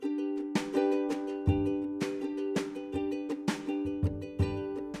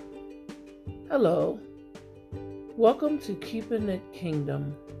Hello, welcome to Keeping It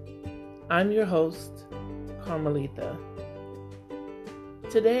Kingdom. I'm your host, Carmelita.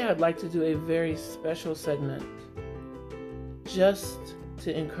 Today I'd like to do a very special segment just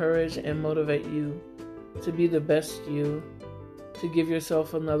to encourage and motivate you to be the best you, to give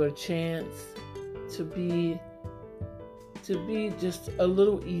yourself another chance, to be just a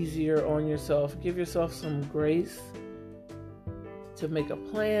little easier on yourself. Give yourself some grace, to make a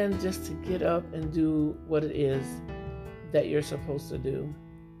plan just to get up and do what it is that you're supposed to do.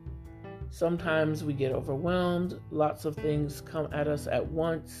 Sometimes we get overwhelmed, lots of things come at us at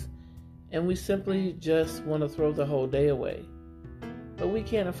once, and we simply just want to throw the whole day away. But we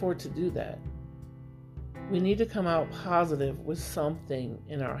can't afford to do that. We need to come out positive with something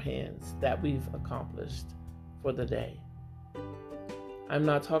in our hands that we've accomplished for the day. I'm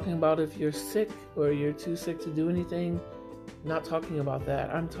not talking about if you're sick or you're too sick to do anything. Not talking about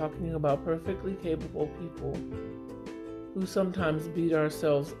that. I'm talking about perfectly capable people who sometimes beat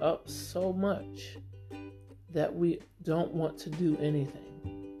ourselves up so much that we don't want to do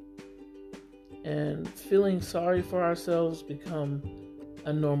anything. And feeling sorry for ourselves become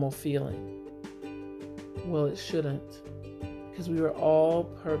a normal feeling. Well, it shouldn't, because we were all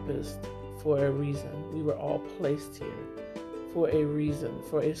purposed for a reason. We were all placed here for a reason,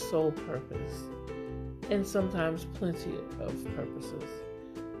 for a sole purpose. And sometimes plenty of purposes.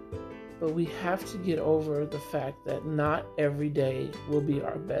 But we have to get over the fact that not every day will be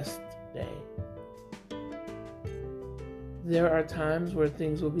our best day. There are times where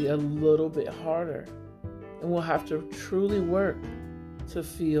things will be a little bit harder, and we'll have to truly work to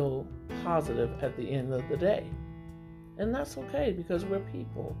feel positive at the end of the day. And that's okay, because we're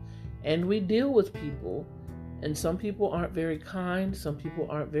people, and we deal with people, and some people aren't very kind, some people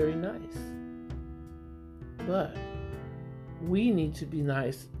aren't very nice. But we need to be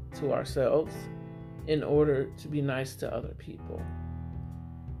nice to ourselves in order to be nice to other people.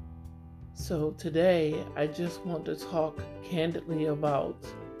 So today, I just want to talk candidly about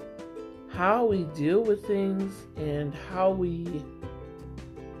how we deal with things and how we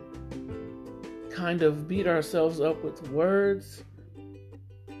kind of beat ourselves up with words,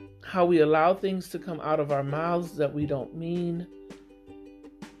 how we allow things to come out of our mouths that we don't mean,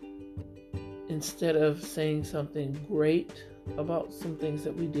 instead of saying something great about some things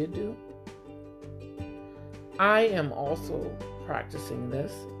that we did do. I am also practicing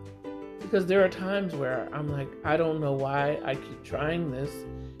this because there are times where I'm like, I don't know why I keep trying this.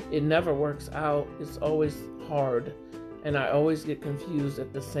 It never works out. It's always hard, and I always get confused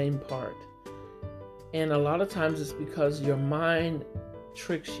at the same part. And a lot of times it's because your mind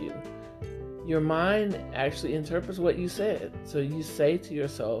tricks you. Your mind actually interprets what you said. So you say to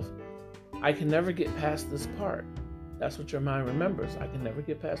yourself, I can never get past this part. That's what your mind remembers. I can never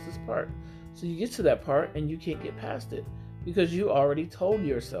get past this part. So you get to that part and you can't get past it because you already told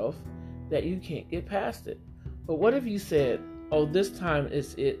yourself that you can't get past it. But what if you said, oh, this time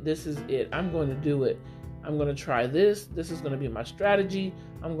is it. This is it. I'm going to do it. I'm going to try this. This is going to be my strategy.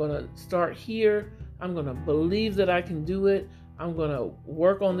 I'm going to start here. I'm going to believe that I can do it. I'm going to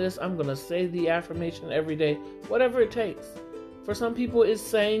work on this. I'm going to say the affirmation every day, whatever it takes. For some people, it's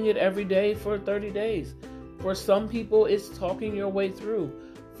saying it every day for 30 days. For some people, it's talking your way through.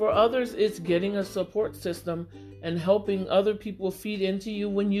 For others, it's getting a support system and helping other people feed into you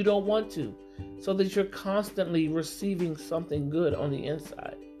when you don't want to, so that you're constantly receiving something good on the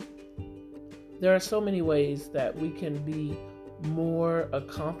inside. There are so many ways that we can be more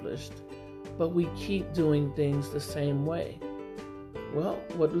accomplished, but we keep doing things the same way. Well,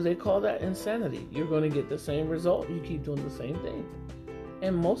 what do they call that? Insanity. You're going to get the same result. You keep doing the same thing.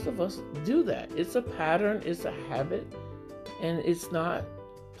 And most of us do that. It's a pattern, it's a habit, and it's not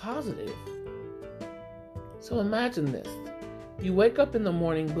positive. So imagine this. You wake up in the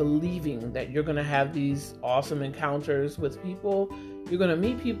morning believing that you're going to have these awesome encounters with people. You're going to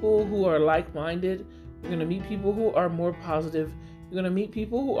meet people who are like-minded. You're going to meet people who are more positive. You're going to meet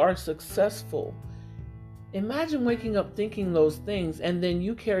people who are successful. Imagine waking up thinking those things, and then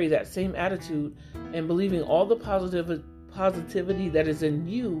you carry that same attitude and believing all the positivity that is in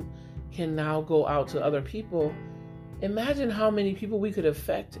you can now go out to other people. Imagine how many people we could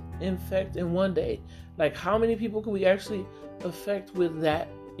infect in one day. Like, how many people could we actually affect with that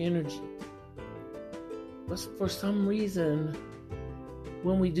energy? But for some reason,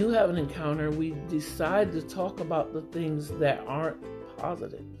 when we do have an encounter, we decide to talk about the things that aren't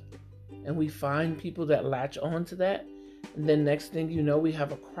positive. And we find people that latch on to that. And then next thing you know, we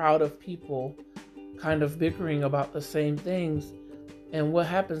have a crowd of people kind of bickering about the same things. And what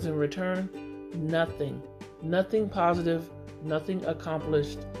happens in return? Nothing. Nothing positive, nothing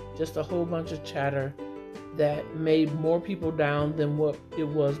accomplished, just a whole bunch of chatter that made more people down than what it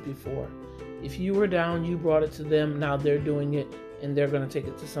was before. If you were down, you brought it to them. Now they're doing it, and they're going to take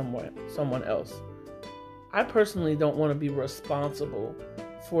it to someone else. I personally don't want to be responsible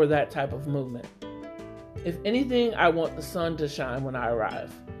for that type of movement. If anything, I want the sun to shine when I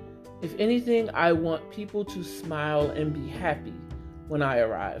arrive. If anything, I want people to smile and be happy when I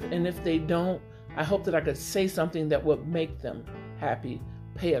arrive. And if they don't, I hope that I could say something that would make them happy,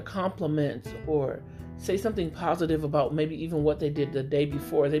 pay a compliment, or say something positive about maybe even what they did the day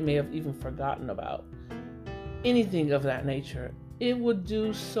before they may have even forgotten about. Anything of that nature. It would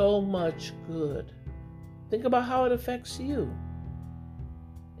do so much good. Think about how it affects you.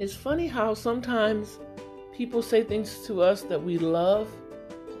 It's funny how sometimes people say things to us that we love,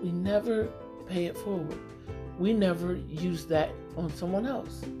 but we never pay it forward. We never use that on someone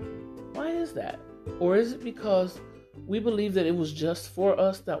else. Why is that? Or is it because we believe that it was just for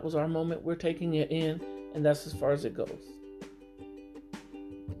us, that was our moment, we're taking it in, and that's as far as it goes?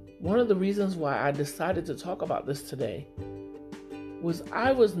 One of the reasons why I decided to talk about this today was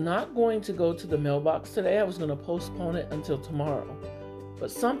I was not going to go to the mailbox today. I was going to postpone it until tomorrow.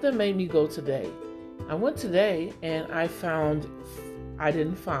 But something made me go today. I went today and I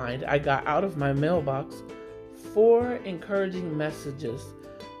got out of my mailbox 4 encouraging messages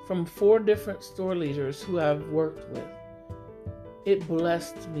from 4 different store leaders who I've worked with. It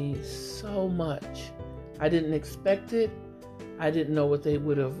blessed me so much. I didn't expect it. I didn't know what they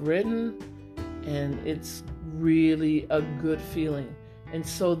would have written. And it's really a good feeling. And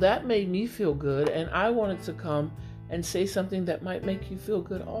so that made me feel good. And I wanted to come and say something that might make you feel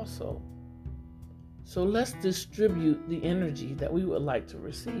good also. So let's distribute the energy that we would like to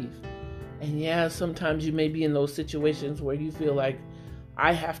receive. And yeah, sometimes you may be in those situations where you feel like,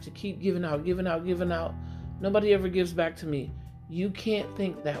 I have to keep giving out. Nobody ever gives back to me. You can't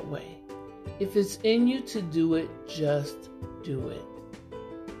think that way. If it's in you to do it, just do it.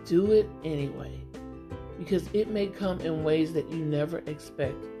 Do it anyway. Because it may come in ways that you never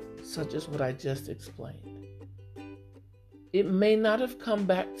expect, such as what I just explained. It may not have come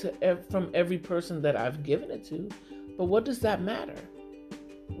back from every person that I've given it to, but what does that matter?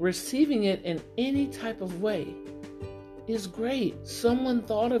 Receiving it in any type of way is great. Someone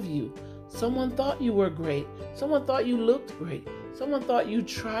thought of you. Someone thought you were great. Someone thought you looked great. Someone thought you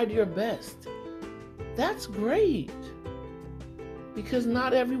tried your best. That's great. Because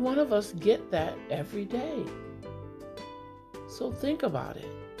not every one of us get that every day. So think about it.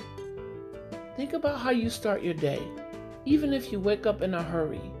 Think about how you start your day. Even if you wake up in a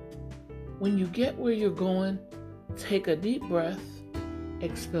hurry, when you get where you're going, take a deep breath,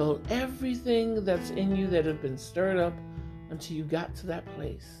 expel everything that's in you that had been stirred up until you got to that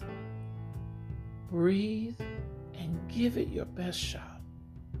place. Breathe and give it your best shot.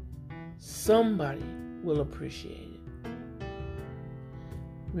 Somebody will appreciate it.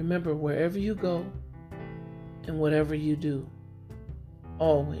 Remember, wherever you go and whatever you do,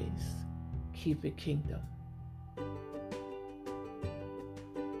 always keep it kingdom.